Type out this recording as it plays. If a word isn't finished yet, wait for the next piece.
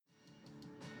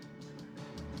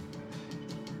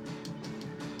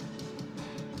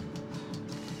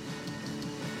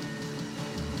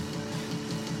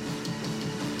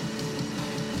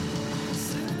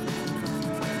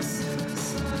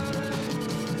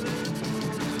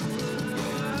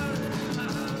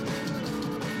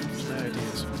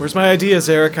Where's my ideas,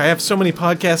 Eric? I have so many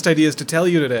podcast ideas to tell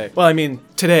you today. Well, I mean,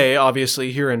 today,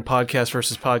 obviously, here in Podcast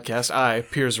versus Podcast, I,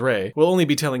 Piers Ray, will only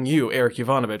be telling you, Eric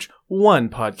Ivanovich, one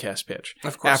podcast pitch.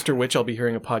 Of course. After which I'll be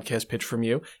hearing a podcast pitch from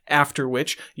you. After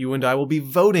which you and I will be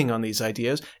voting on these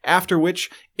ideas. After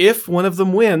which, if one of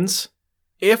them wins,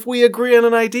 if we agree on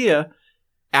an idea,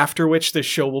 after which this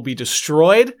show will be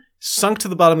destroyed, sunk to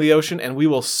the bottom of the ocean, and we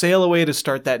will sail away to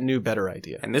start that new, better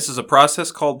idea. And this is a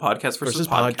process called Podcast versus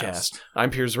Podcast. I'm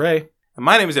Piers Ray. And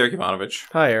my name is Eric Ivanovich.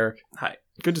 Hi, Eric. Hi.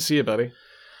 Good to see you, buddy.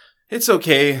 It's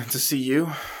okay to see you.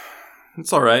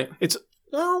 It's all right.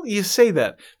 Well, you say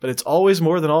that, but it's always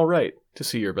more than all right to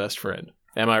see your best friend.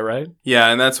 Am I right?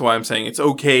 Yeah, and that's why I'm saying it's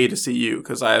okay to see you,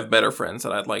 because I have better friends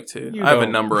that I'd like to. I have a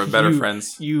number of better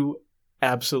friends. You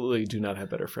absolutely do not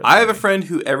have better friends. I have a friend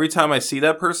who every time I see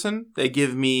that person, they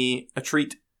give me a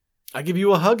treat. I give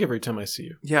you a hug every time I see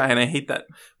you. Yeah, and I hate that.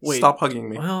 Wait. Stop hugging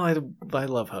me. Well, I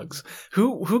love hugs.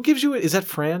 Who gives you it? Is that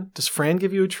Fran? Does Fran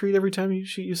give you a treat every time you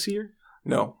see her?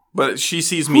 No, but she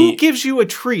sees me. Who gives you a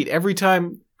treat every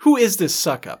time? Who is this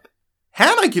suck-up?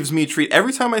 Hannah gives me a treat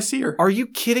every time I see her. Are you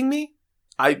kidding me?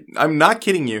 I'm not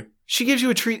kidding you. She gives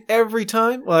you a treat every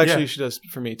time? Well, actually, Yeah. She does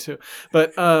for me, too.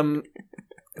 But,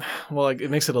 well,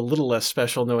 it makes it a little less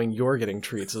special knowing you're getting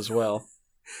treats as well.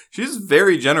 She's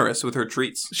very generous with her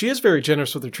treats. She is very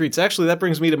generous with her treats. Actually, that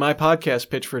brings me to my podcast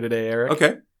pitch for today, Eric.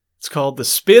 Okay. It's called The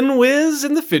Spin Whiz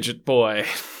and the Fidget Boy.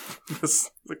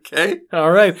 Okay.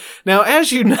 All right. Now,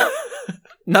 as you know,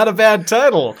 not a bad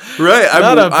title. Right.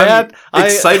 I'm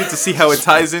excited to see how it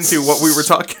ties into what we were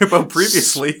talking about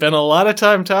previously. Spent a lot of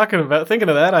time thinking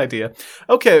of that idea.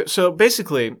 Okay, so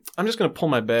basically, I'm just going to pull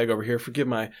my bag over here. Forgive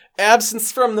my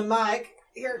absence from the mic.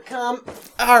 Here it come.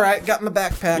 All right, got my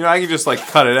backpack. You know, I can just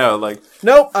cut it out.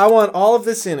 Nope, I want all of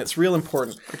this in. It's real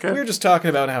important. Okay. We were just talking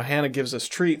about how Hannah gives us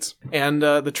treats. And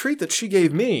the treat that she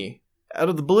gave me out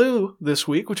of the blue this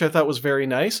week, which I thought was very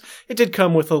nice, it did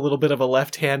come with a little bit of a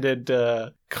left-handed,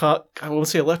 I won't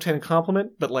say a left-handed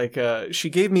compliment, but she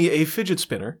gave me a fidget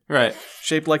spinner. Right.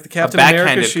 Shaped like the Captain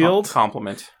America shield.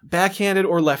 Compliment. Backhanded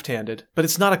or left-handed, but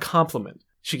it's not a compliment.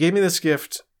 She gave me this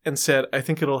gift and said, "I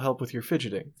think it'll help with your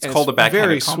fidgeting." It's called a backhanded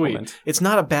very compliment. Sweet. It's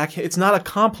not a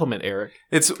compliment, Eric.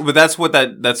 But that's what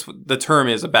the term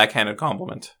is, a backhanded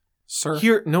compliment. Sir.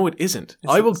 No, it isn't.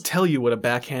 I will tell you what a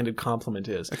backhanded compliment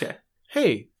is. Okay.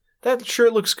 Hey, that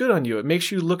shirt looks good on you. It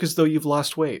makes you look as though you've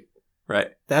lost weight. Right.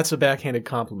 That's a backhanded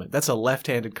compliment. That's a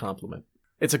left-handed compliment.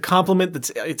 It's a compliment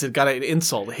it's got an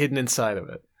insult hidden inside of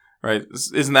it. Right.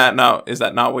 Is that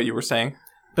not what you were saying?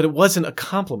 But it wasn't a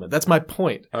compliment. That's my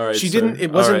point. All right.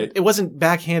 It wasn't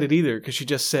backhanded either, because she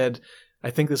just said, "I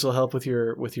think this will help with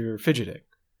your fidgeting."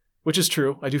 Which is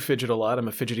true. I do fidget a lot. I'm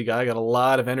a fidgety guy. I got a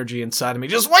lot of energy inside of me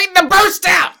just waiting to burst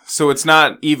out! So it's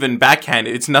not even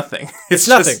backhanded. It's nothing. It's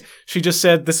nothing. She just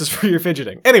said, "This is for your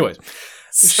fidgeting." Anyways.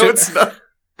 So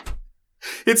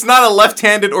it's not a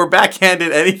left-handed or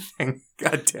backhanded anything.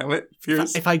 God damn it,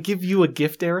 Piers. If I give you a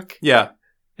gift, Eric, yeah,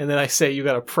 and then I say you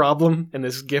got a problem, and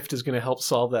this gift is going to help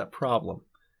solve that problem.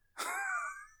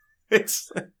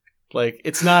 It's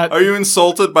not... Are you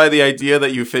insulted by the idea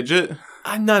that you fidget?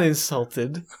 I'm not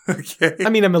insulted. Okay. I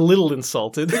mean, I'm a little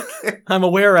insulted. I'm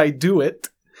aware I do it.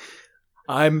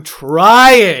 I'm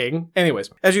trying. Anyways,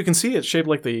 as you can see, it's shaped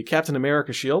like the Captain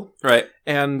America shield. Right.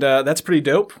 And that's pretty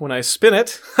dope. When I spin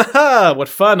it, haha, what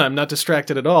fun. I'm not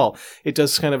distracted at all. It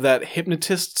does kind of that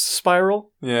hypnotist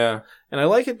spiral. Yeah. And I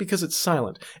like it because it's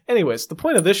silent. Anyways, the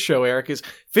point of this show, Eric, is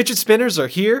fidget spinners are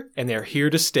here, and they're here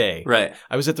to stay. Right.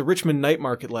 I was at the Richmond Night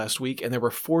Market last week, and there were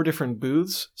 4 different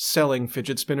booths selling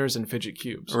fidget spinners and fidget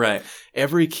cubes. Right.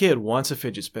 Every kid wants a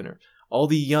fidget spinner. All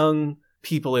the young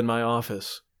people in my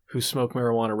office who smoke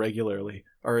marijuana regularly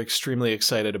are extremely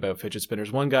excited about fidget spinners.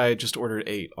 One guy just ordered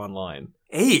 8 online.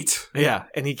 8? Yeah,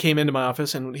 and he came into my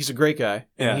office, and he's a great guy,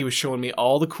 and he was showing me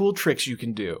all the cool tricks you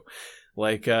can do.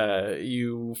 Like,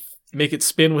 you make it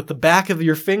spin with the back of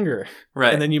your finger.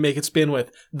 Right. And then you make it spin with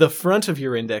the front of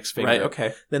your index finger. Right,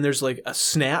 okay. Then there's like a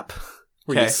snap,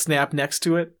 where you snap next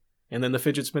to it, and then the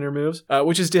fidget spinner moves,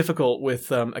 which is difficult with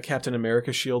a Captain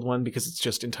America shield one, because it's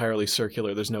just entirely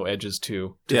circular. There's no edges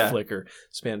to flick or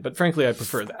spin. But frankly, I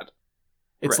prefer that.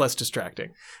 It's less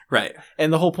distracting. Right.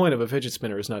 And the whole point of a fidget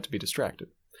spinner is not to be distracted.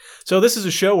 So this is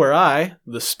a show where I,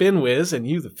 the Spin Whiz, and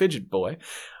you, the Fidget Boy,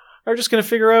 are just going to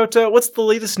figure out what's the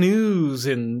latest news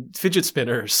in fidget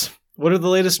spinners. What are the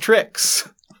latest tricks?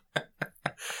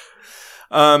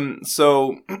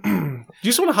 So... Do you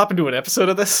just want to hop into an episode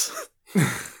of this?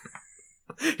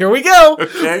 Here we go!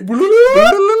 Okay.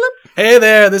 Hey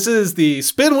there, this is the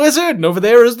Spin Wizard, and over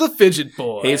there is the Fidget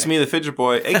Boy. Hey, it's me, the Fidget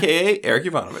Boy, a.k.a. Eric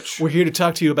Ivanovich. We're here to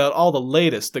talk to you about all the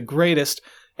latest, the greatest,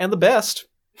 and the best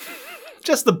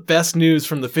Just the best news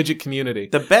from the fidget community.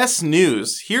 The best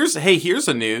news. Here's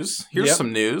a news. Here's Yep.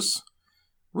 some news.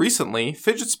 Recently,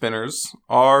 fidget spinners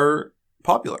are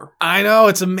popular. I know,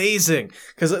 it's amazing.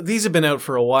 Because these have been out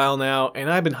for a while now,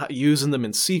 and I've been using them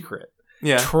in secret.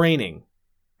 Yeah. Training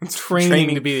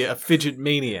to be a fidget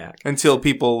maniac. Until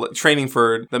people training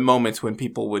for the moments when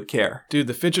people would care. Dude,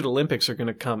 the Fidget Olympics are going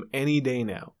to come any day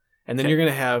now. And then Okay. you're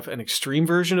going to have an extreme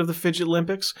version of the Fidget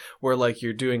Olympics where like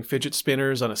you're doing fidget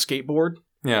spinners on a skateboard.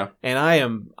 Yeah. And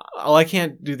I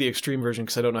can't do the extreme version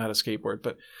because I don't know how to skateboard,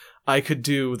 but I could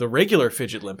do the regular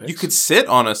Fidget Olympics. You could sit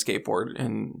on a skateboard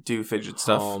and do fidget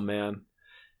stuff. Oh, man.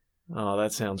 Oh,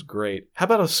 that sounds great. How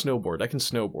about a snowboard? I can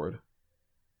snowboard.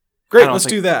 Great, let's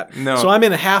do that. No. So I'm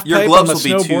in a half Your pipe gloves on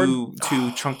will my be snowboard.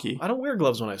 too chunky. I don't wear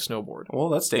gloves when I snowboard. Well,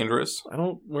 that's dangerous. I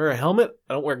don't wear a helmet.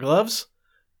 I don't wear gloves.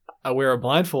 I wear a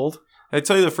blindfold. I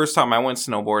tell you, the first time I went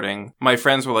snowboarding, my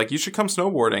friends were like, "You should come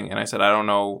snowboarding," and I said, "I don't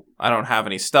know. I don't have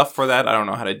any stuff for that. I don't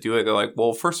know how to do it." They're like,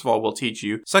 "Well, first of all, we'll teach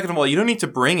you. Second of all, you don't need to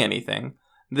bring anything.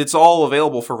 It's all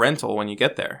available for rental when you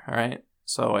get there. All right."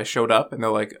 So I showed up, and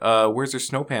they're like, "Where's your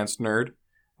snow pants, nerd?" I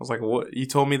was like, "What? You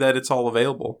told me that it's all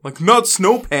available." Like, not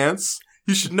snow pants.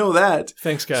 You should know that.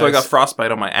 Thanks, guys. So I got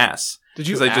frostbite on my ass. Did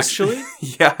you 'Cause actually?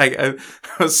 Yeah, I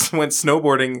went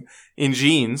snowboarding in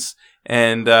jeans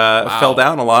and fell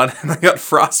down a lot, and I got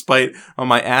frostbite on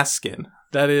my ass skin.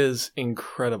 That is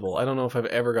incredible. I don't know if I've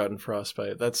ever gotten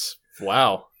frostbite. That's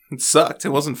wow. It sucked. It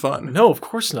wasn't fun. No, of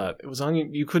course not. It was on you.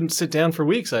 You couldn't sit down for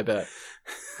weeks, I bet.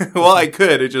 Well, I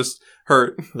could. It just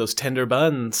hurt. Those tender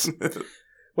buns.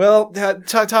 Well,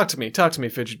 talk to me. Talk to me,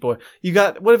 Fidget Boy.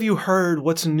 What have you heard?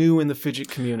 What's new in the fidget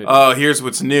community? Oh, here's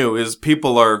what's new is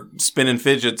people are spinning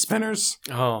fidget spinners.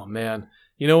 Oh, man.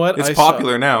 You know what? It's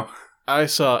popular now. I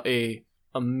saw a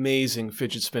amazing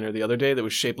fidget spinner the other day that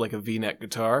was shaped like a V-neck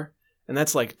guitar. And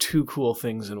that's like two cool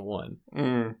things in one.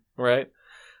 Mm. Right?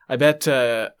 I bet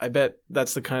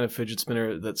that's the kind of fidget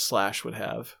spinner that Slash would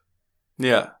have.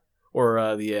 Yeah.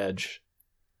 Or The Edge.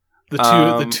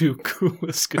 The two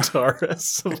coolest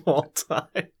guitarists of all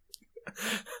time.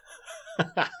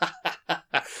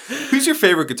 Who's your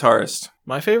favorite guitarist?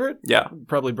 My favorite? Yeah.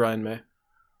 Probably Brian May.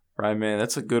 Brian May,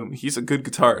 he's a good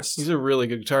guitarist. He's a really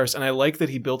good guitarist, and I like that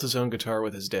he built his own guitar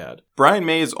with his dad. Brian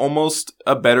May is almost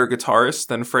a better guitarist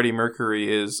than Freddie Mercury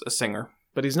is a singer.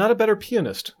 But he's not a better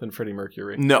pianist than Freddie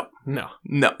Mercury. No,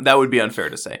 that would be unfair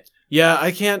to say. Yeah,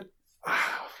 I can't.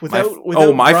 My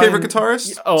Brian, favorite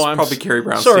guitarist? I'm probably Carrie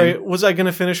Brownstein. Sorry, was I going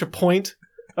to finish a point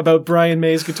about Brian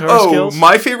May's guitar skills?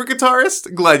 My favorite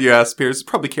guitarist? Glad you asked, Pierce.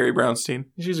 Probably Carrie Brownstein.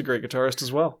 She's a great guitarist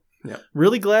as well. Yeah.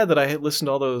 Really glad that I had listened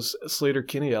to all those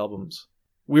Slater-Kinney albums.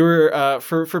 We were,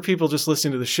 for people just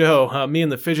listening to the show, me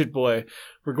and the Fidget Boy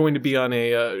were going to be on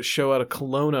a show out of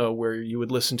Kelowna where you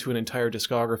would listen to an entire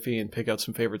discography and pick out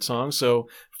some favorite songs. So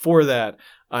for that,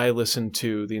 I listened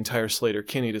to the entire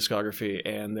Slater-Kinney discography,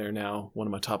 and they're now one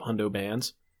of my top hundo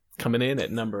bands, coming in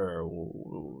at number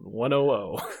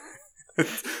 100.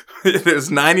 There's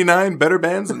 99 better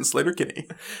bands than Slater-Kinney.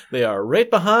 They are right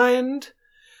behind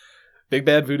Big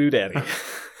Bad Voodoo Daddy.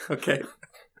 Okay.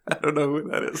 I don't know who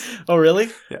that is. Oh, really?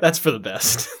 Yeah. That's for the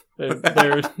best.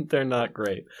 They're not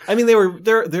great. I mean,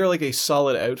 they're like a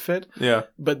solid outfit. Yeah.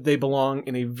 But they belong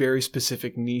in a very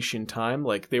specific niche in time.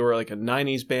 Like they were like a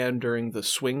 90s band during the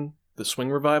swing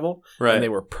revival. Right. And they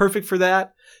were perfect for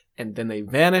that. And then they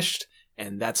vanished,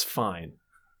 and that's fine.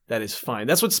 That is fine.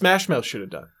 That's what Smash Mouth should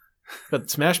have done. But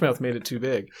Smash Mouth made it too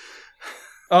big.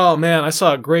 Oh, man, I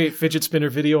saw a great fidget spinner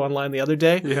video online the other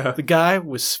day. Yeah. The guy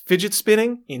was fidget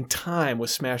spinning in time with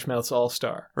Smash Mouth's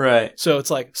All-Star. Right. So it's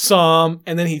like, Some,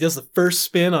 and then he does the first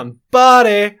spin on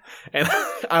Body. And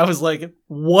I was like,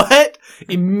 what?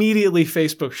 Immediately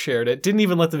Facebook shared it. Didn't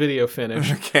even let the video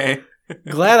finish. Okay.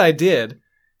 Glad I did.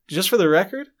 Just for the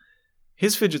record,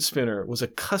 his fidget spinner was a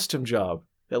custom job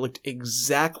that looked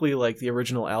exactly like the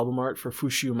original album art for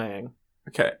Fushu Mang.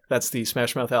 Okay. That's the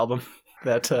Smash Mouth album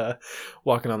that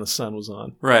Walking on the Sun was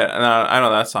on. Right. And I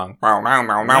know that song.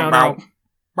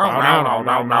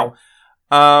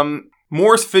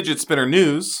 More fidget spinner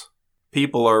news.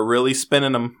 People are really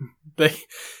spinning them.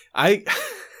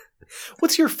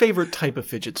 What's your favorite type of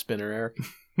fidget spinner, Eric?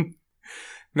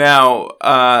 Now,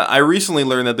 I recently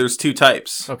learned that there's two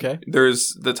types. Okay.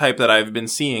 There's the type that I've been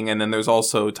seeing, and then there's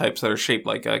also types that are shaped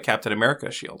like a Captain America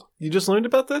shield. You just learned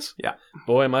about this? Yeah.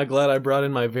 Boy, am I glad I brought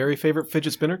in my very favorite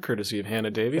fidget spinner, courtesy of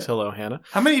Hannah Davies. Yeah. Hello, Hannah.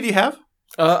 How many do you have?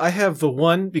 I have the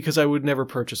one because I would never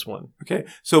purchase one. Okay.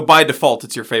 So by default,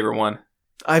 it's your favorite one.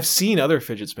 I've seen other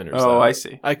fidget spinners. Oh, though. I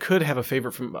see. I could have a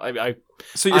favorite from...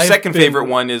 So your second favorite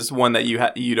one is one that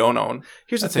you don't own.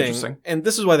 Here's That's the thing, interesting. and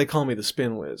this is why they call me the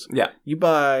Spin Whiz. Yeah. You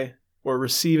buy or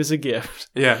receive as a gift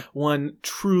Yeah. one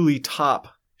truly top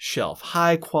shelf,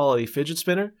 high quality fidget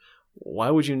spinner,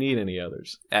 why would you need any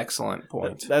others? Excellent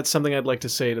point. That's something I'd like to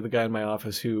say to the guy in my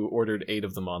office who ordered 8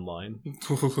 of them online.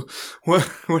 what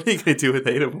are you going to do with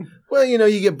 8 of them? Well,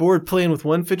 you get bored playing with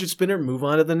one fidget spinner, move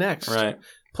on to the next. Right.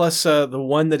 Plus, the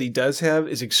one that he does have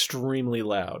is extremely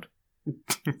loud.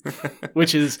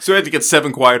 Which is... So I had to get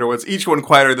 7 quieter ones, each one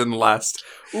quieter than the last.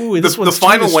 Ooh, this The one's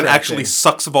final too one distracting. actually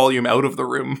sucks volume out of the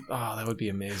room. Oh, that would be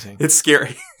amazing. It's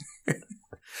scary.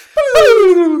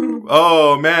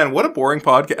 Oh, man, what a boring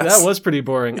podcast. That was pretty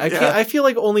boring. Yeah. I feel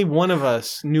like only one of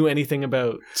us knew anything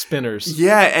about spinners.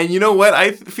 Yeah, and you know what?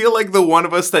 I feel like the one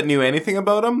of us that knew anything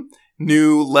about him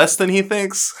knew less than he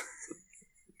thinks.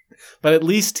 But at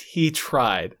least he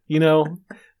tried.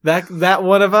 That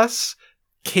one of us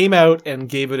came out and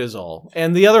gave it his all.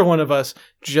 And the other one of us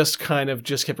just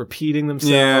kept repeating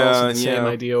themselves the same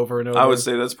idea over and over. I would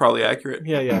say that's probably accurate.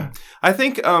 Yeah. I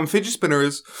think fidget spinner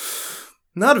is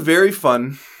not very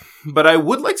fun, but I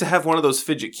would like to have one of those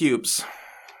fidget cubes.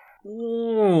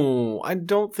 Ooh, I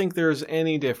don't think there's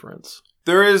any difference.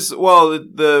 There is, well,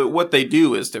 what they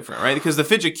do is different, right? Because the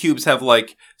fidget cubes have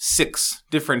like 6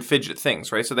 different fidget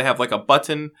things, right? So they have like a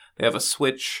button, they have a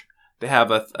switch, they have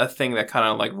a thing that kind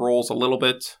of like rolls a little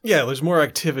bit. Yeah, there's more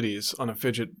activities on a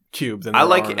fidget cube than I there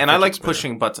like, are on a and I fidget like spinner.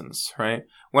 pushing buttons, right?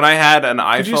 When I had an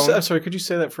iPhone, could you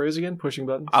say that phrase again? Pushing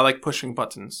buttons? I like pushing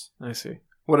buttons. I see.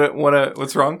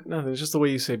 What's wrong? No, it's just the way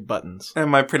you say buttons.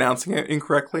 Am I pronouncing it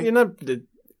incorrectly?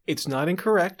 It's not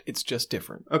incorrect. It's just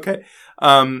different. Okay.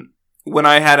 When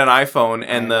I had an iPhone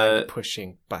and I like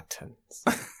pushing buttons.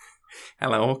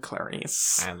 Hello,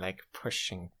 Clarice. I like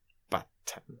pushing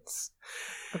buttons.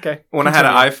 Okay. When I had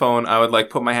an iPhone, I would like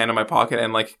put my hand in my pocket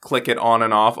and like click it on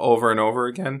and off over and over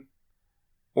again.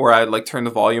 Or I'd like turn the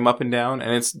volume up and down,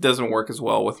 and it doesn't work as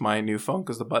well with my new phone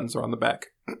because the buttons are on the back.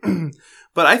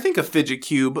 But I think a fidget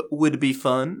cube would be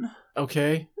fun.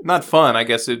 Okay. Not fun, I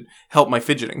guess it'd help my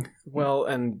fidgeting. Well,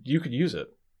 and you could use it.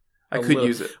 I could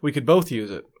use it. We could both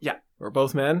use it. Yeah. We're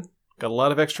both men. Got a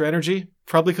lot of extra energy.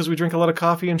 Probably because we drink a lot of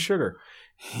coffee and sugar.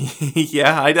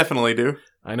 Yeah, I definitely do.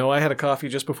 I know I had a coffee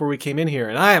just before we came in here,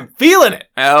 and I am feeling it.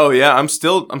 Oh yeah, I'm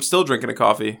still drinking a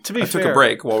coffee. To be I took fair, a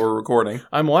break while we're recording.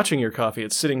 I'm watching your coffee.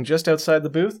 It's sitting just outside the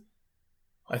booth.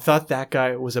 I thought that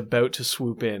guy was about to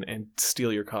swoop in and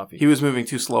steal your coffee. He was moving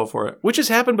too slow for it. Which has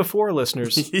happened before,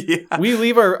 listeners. Yeah. We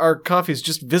leave our coffees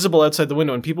just visible outside the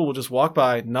window, and people will just walk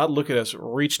by, not look at us,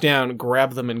 reach down,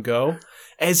 grab them, and go,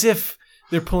 as if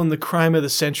they're pulling the crime of the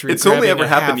century. It's only grabbing ever a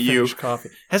happened to you. half-finished Coffee.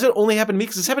 Has it only happened to me?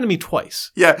 Because it's happened to me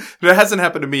twice. Yeah, that hasn't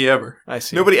happened to me ever. I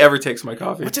see. Nobody ever takes my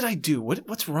coffee. What did I do?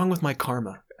 What's wrong with my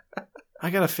karma? I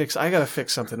gotta fix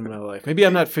something in my life. Maybe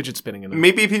I'm not fidget spinning enough.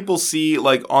 Maybe people see,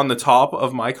 like, on the top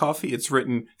of my coffee, it's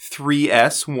written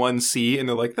 3S, 1C, and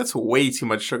they're like, that's way too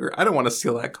much sugar. I don't want to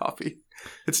steal that coffee.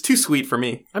 It's too sweet for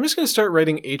me. I'm just gonna start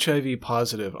writing HIV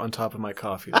positive on top of my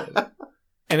coffee.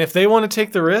 And if they want to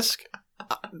take the risk,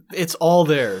 it's all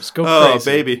theirs. Go crazy. Oh,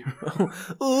 baby.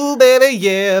 Ooh, baby,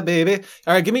 yeah, baby.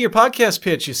 All right, give me your podcast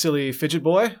pitch, you silly fidget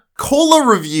boy.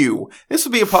 Cola review. This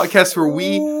will be a podcast where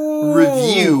we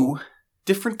review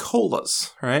different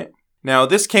colas, right? Now,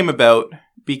 this came about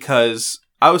because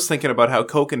I was thinking about how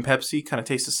Coke and Pepsi kind of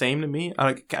taste the same to me.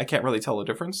 I can't really tell the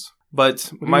difference.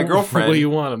 But my girlfriend... What do you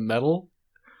want, a medal?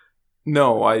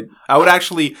 No, I would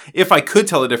actually... If I could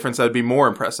tell the difference, that would be more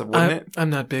impressive, wouldn't it? I'm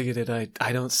not bigoted.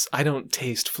 I don't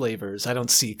taste flavors. I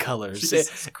don't see colors.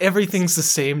 Jesus Everything's the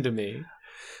same to me.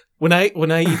 When I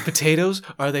eat potatoes,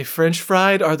 are they French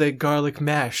fried? Are they garlic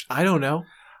mashed? I don't know.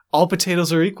 All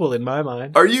potatoes are equal in my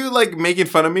mind. Are you, like, making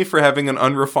fun of me for having an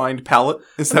unrefined palate?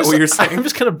 Is that what you're saying? I'm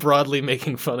just kind of broadly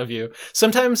making fun of you.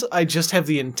 Sometimes I just have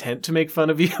the intent to make fun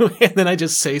of you, and then I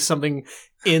just say something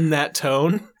in that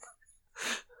tone.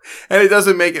 And it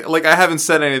doesn't make it, like, I haven't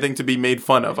said anything to be made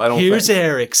fun of, I don't Here's think.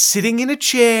 Eric, sitting in a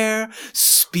chair,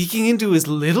 speaking into his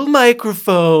little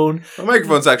microphone. The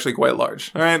microphone's actually quite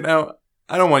large. All right, now,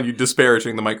 I don't want you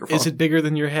disparaging the microphone. Is it bigger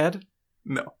than your head?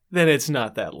 No. Then it's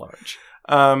not that large.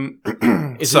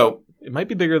 It might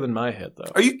be bigger than my head,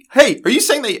 though. Are you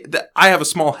saying that I have a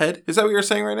small head? Is that what you're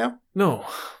saying right now? No,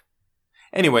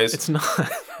 Anyways, it's not.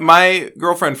 my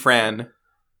girlfriend Fran,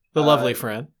 The lovely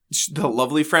Fran. the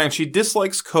lovely Fran, she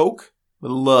dislikes Coke,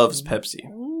 but loves Pepsi.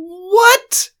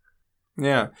 What?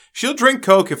 Yeah. She'll drink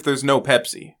Coke if there's no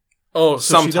Pepsi. Oh,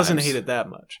 so Sometimes. she doesn't hate it that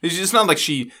much. It's just not like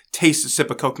she tastes a sip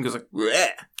of Coke and goes like, bleh.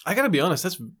 I gotta be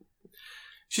honest,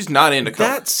 She's not into Coke.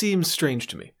 that seems strange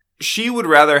to me. She would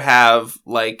rather have,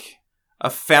 like, a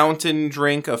fountain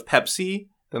drink of Pepsi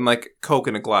than, like, Coke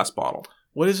in a glass bottle.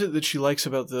 What is it that she likes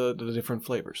about the different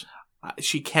flavors?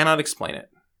 She cannot explain it.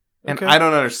 And Okay. I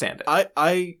don't understand it.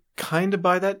 I kind of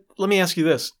buy that. Let me ask you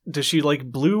this. Does she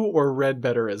like blue or red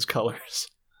better as colors?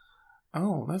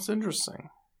 Oh, that's interesting.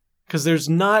 Because there's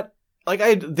not...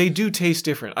 they do taste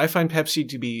different. I find Pepsi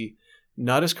to be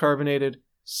not as carbonated,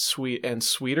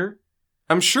 sweeter.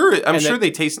 I'm sure then-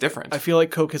 they taste different. I feel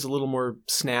like Coke has a little more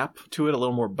snap to it, a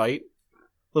little more bite,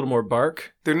 a little more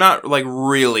bark. They're not like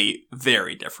really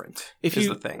very different. Is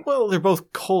the thing. Well, they're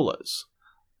both colas.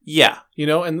 Yeah. You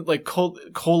know, and like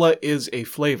cola is a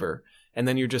flavor, and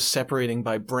then you're just separating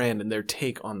by brand and their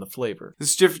take on the flavor.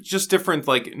 It's just different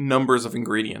like numbers of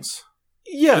ingredients.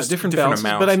 Yeah, Just different different balances.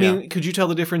 amounts, But I mean, could you tell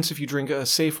the difference if you drink a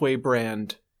Safeway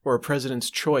brand or a President's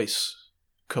Choice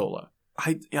cola?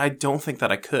 I don't think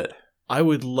that I could. I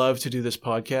would love to do this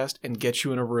podcast and get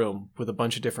you in a room with a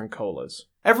bunch of different colas.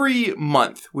 Every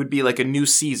month would be like a new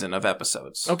season of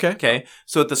episodes. Okay. Okay.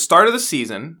 So at the start of the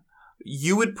season,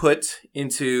 you would put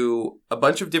into a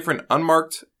bunch of different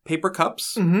unmarked paper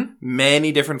cups, Mm-hmm.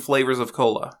 many different flavors of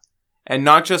cola. And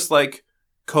not just like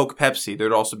Coke, Pepsi.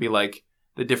 There'd also be like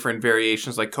the different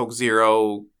variations like Coke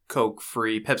Zero, Coke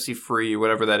Free, Pepsi Free,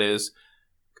 whatever that is.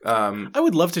 I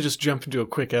would love to just jump into a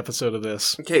quick episode of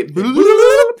this. Okay.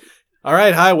 All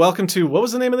right, hi, welcome to, what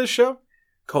was the name of this show?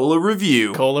 Cola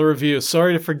Review. Cola Review.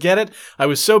 Sorry to forget it. I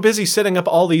was so busy setting up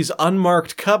all these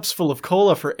unmarked cups full of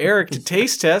cola for Eric to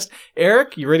taste test.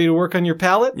 Eric, you ready to work on your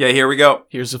palate? Yeah, here we go.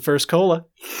 Here's the first cola.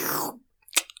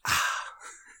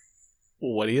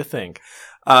 What do you think?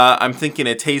 I'm thinking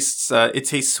it tastes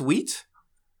sweet.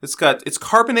 It's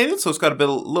carbonated, so it's got a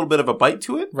little bit of a bite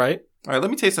to it. Right? All right,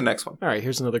 let me taste the next one. All right,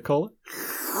 here's another cola.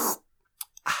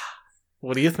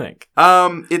 What do you think?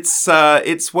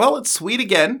 It's sweet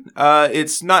again.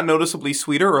 It's not noticeably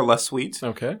sweeter or less sweet.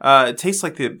 Okay. It tastes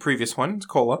like the previous one. It's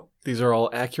cola. These are all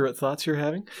accurate thoughts you're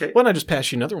having? Okay. Why don't I just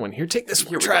pass you another one here? Take this one.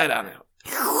 Here we Try go. it on out.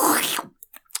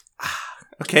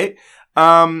 Okay.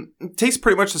 It tastes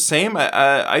pretty much the same.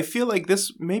 I feel like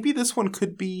this one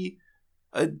could be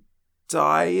a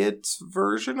diet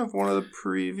version of one of the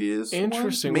previous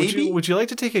Interesting. ones. Maybe. Would you like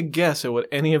to take a guess at what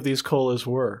any of these colas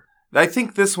were? I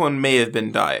think this one may have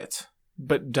been diet.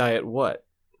 But diet what?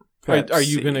 Are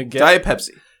you Pepsi. going to guess? Diet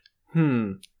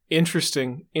Pepsi.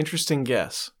 Interesting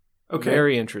guess. Okay.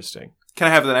 Very interesting. Can I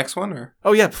have the next one or?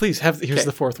 Oh yeah, please here's Okay.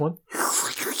 the fourth one.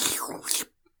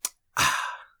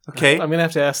 Okay. I'm gonna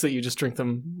have to ask that you just drink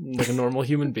them like a normal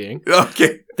human being.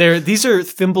 Okay. These are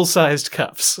thimble-sized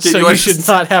cups, Okay, so you you wanna should just-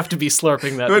 not have to be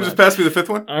slurping that You want to much. just pass me the fifth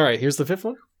one? All right, here's the fifth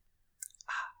one.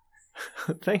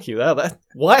 Thank you.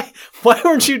 Why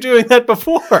weren't you doing that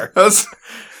before?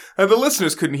 The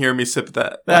listeners couldn't hear me sip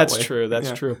that. That's way. true. That's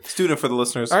Yeah. true. Student for the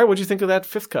listeners. All right, what'd you think of that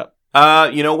fifth cup?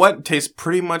 You know what? Tastes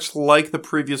pretty much like the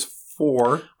previous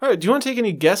four. All right, do you want to take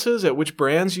any guesses at which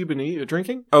brands you've been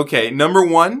drinking? Okay, number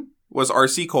one was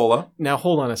RC Cola. Now,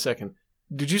 hold on a second.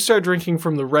 Did you start drinking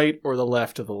from the right or the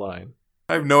left of the line?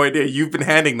 I have no idea. You've been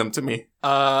handing them to me.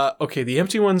 Okay, the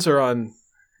empty ones are on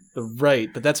the right,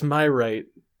 but that's my right.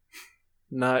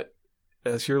 Not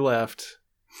that's your left.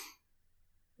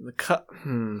 The cup.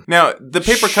 Now, the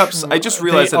paper cups, I just They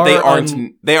realized that are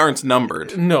they aren't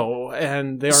numbered. No,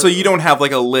 and they are. So you don't have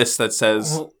like a list that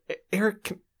says. Well,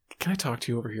 Eric, can I talk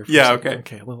to you over here? For Yeah, a second?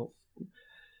 okay. Okay. Well,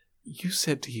 you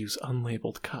said to use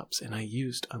unlabeled cups, and I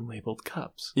used unlabeled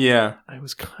cups. Yeah. I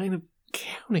was kind of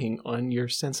counting on your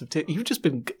sense of taste.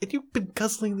 You've been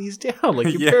guzzling these down. Like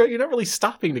Yeah. you're not really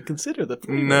stopping to consider the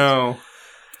flavors. No.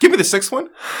 Give me the sixth one.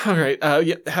 All right.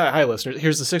 Yeah. Hi, listeners.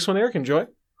 Here's the sixth one. Eric, enjoy.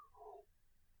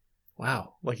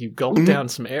 Wow. Like you gulped down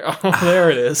some air. Oh, there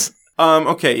it is.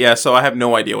 Okay, yeah, so I have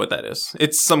no idea what that is.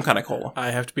 It's some kind of cola. I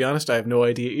have to be honest, I have no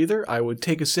idea either. I would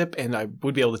take a sip and I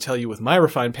would be able to tell you with my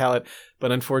refined palate,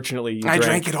 but unfortunately you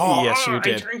drank it all. Yes, you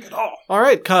did. I drank it all. All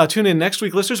right, tune in next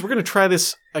week, listeners. We're going to try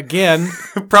this again.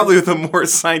 Probably with a more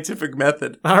scientific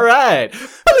method. All right.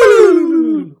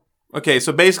 Okay,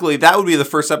 so basically that would be the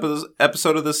first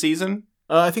episode of the season.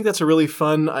 I think that's a really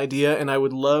fun idea, and I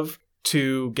would love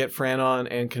to get Fran on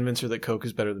and convince her that Coke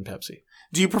is better than Pepsi.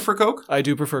 Do you prefer Coke? I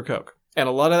do prefer Coke. And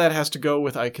a lot of that has to go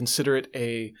with I consider it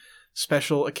a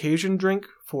special occasion drink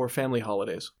for family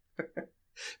holidays.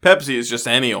 Pepsi is just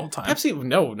any old time. Pepsi?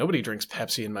 No, nobody drinks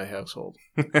Pepsi in my household.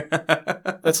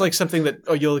 That's like something that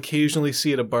you'll occasionally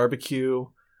see at a barbecue,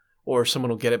 or someone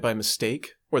will get it by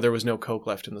mistake, or there was no Coke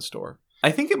left in the store.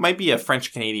 I think it might be a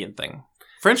French-Canadian thing.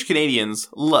 French Canadians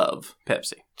love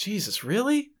Pepsi. Jesus,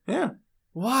 really? Yeah.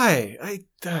 Why?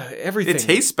 Everything. It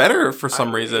tastes better for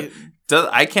some reason.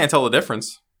 I can't tell the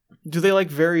difference. Do they like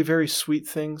very, very sweet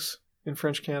things in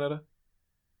French Canada?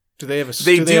 Do they have a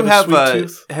They do have sweet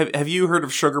tooth? Have you heard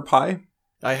of sugar pie?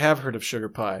 I have heard of sugar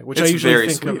pie, which It's I usually very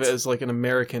think of sweet. as like an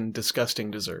American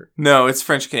disgusting dessert. No, it's a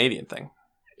French-Canadian thing.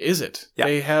 Is it? Yeah.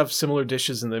 They have similar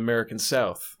dishes in the American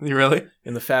South, You really?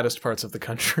 in the fattest parts of the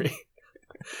country.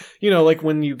 You know, like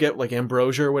when you get like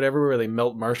ambrosia or whatever, where they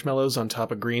melt marshmallows on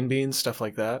top of green beans, stuff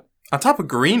like that. On top of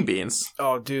green beans.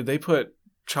 Oh, dude, they put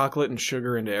chocolate and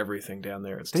sugar into everything down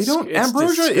there. It's They don't. it's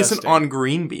Ambrosia isn't disgusting. on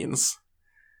green beans.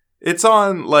 It's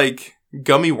on like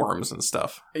gummy worms and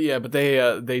stuff. Yeah, but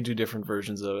they do different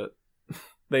versions of it.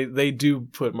 They do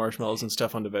put marshmallows and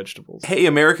stuff onto vegetables. Hey,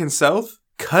 American South,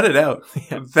 cut it out.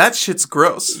 Yeah. That shit's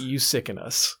gross. You sicken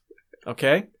us.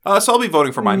 Okay? So I'll be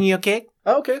voting for mine. You okay?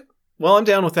 Oh, okay. Well, I'm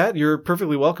down with that. You're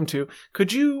perfectly welcome to.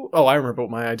 Could you? Oh, I remember what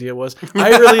my idea was. I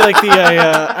really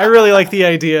like the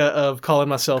idea of calling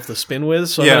myself the Spin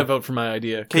Whiz. So I'm Yeah. gonna vote for my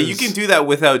idea. Okay, you can do that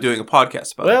without doing a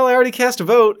podcast about Well, I already cast a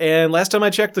vote, and last time I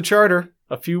checked the charter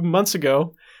a few months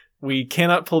ago, we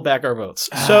cannot pull back our votes.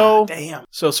 it. So, Damn.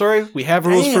 sorry. We have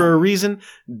rules Damn. for a reason.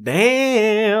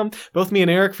 Damn. Both me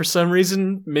and Eric, for some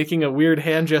reason, making a weird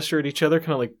hand gesture at each other,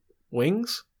 kind of like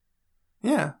wings.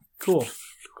 Yeah. Cool.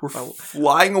 We're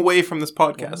flying away from this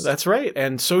podcast. That's right,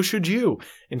 and so should you.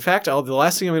 In fact, the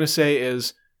last thing I'm going to say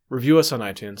is review us on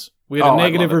iTunes. We had Oh, a I'd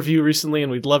negative love it. review recently,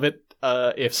 and we'd love it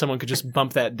if someone could just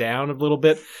bump that down a little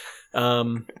bit.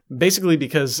 Basically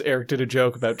because Eric did a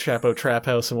joke about Chapo Trap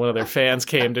House, and one of their fans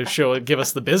came to give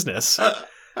us the business.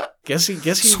 Guess he.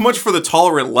 So much for the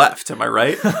tolerant left, am I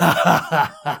right?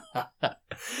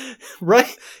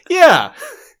 Right? Yeah.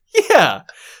 Yeah.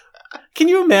 Can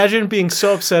you imagine being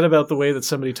so upset about the way that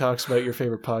somebody talks about your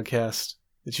favorite podcast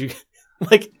that you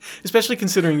like, especially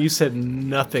considering you said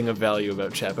nothing of value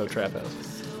about Chapo Trap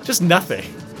House, just nothing.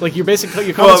 Like your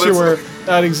comments here were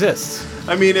that exists.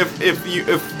 I mean, if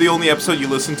the only episode you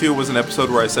listened to was an episode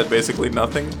where I said basically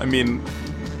nothing, I mean,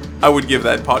 I would give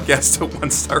that podcast a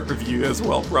 1-star review as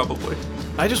well, probably.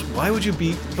 Why would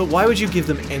you give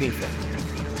them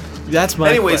anything? That's my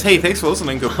Anyways, question. hey, thanks for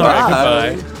listening. Goodbye. All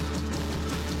right, goodbye.